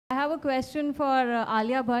have a question for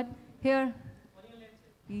Alia Bhatt. Here.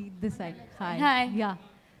 This side. Hi. Hi. Yeah.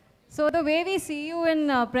 So the way we see you in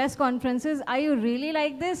press conferences, are you really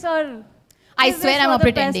like this or? I swear I'm not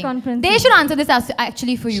pretending. They should answer this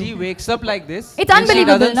actually for you. She wakes up like this. It's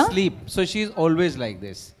unbelievable, She doesn't no? sleep, so she's always like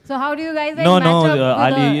this. So how do you guys like, No, match up with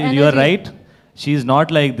Ali, you are right. She's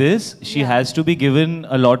not like this. She has to be given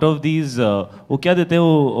a lot of these. वो क्या देते हैं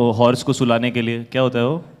वो horse को सुलाने के लिए? क्या होता है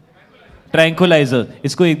वो? Tranquilizer.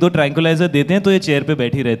 इसको एक दो tranquilizer देते हैं तो ये chair पे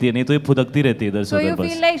बैठी रहती है, नहीं तो ये फुदकती रहती है इधर से उधर बस. So you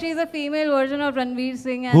feel like she's a female version of Ranveer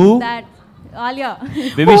Singh and Who? that Alia.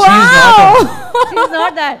 Maybe she's not. She's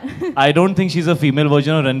not that. I don't think she's a female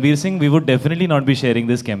version of Ranveer Singh. We would definitely not be sharing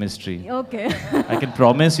this chemistry. Okay. I can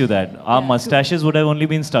promise you that. Our mustaches would have only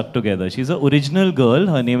been stuck together. She's an original girl.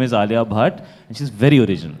 Her name is Alia Bhatt, and she's very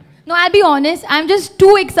original. No, I'll be honest. I'm just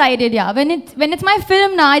too excited. Yeah, when it's my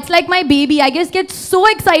film now, it's like my baby. I just get so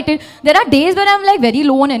excited. There are days where I'm like very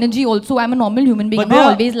low on energy. Also, I'm a normal human being. I'm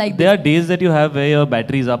always like this. There are days that you have where your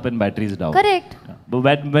battery is up and battery is down. Correct. Yeah.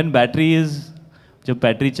 But when battery is, जब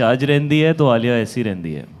battery charge रहती है तो आलिया ऐसी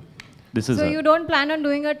रहती है. This is. So you don't plan on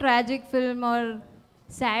doing a tragic film or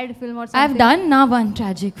sad film or something? I've done now one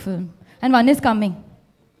tragic film, and one is coming.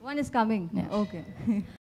 One is coming. Yeah. Okay.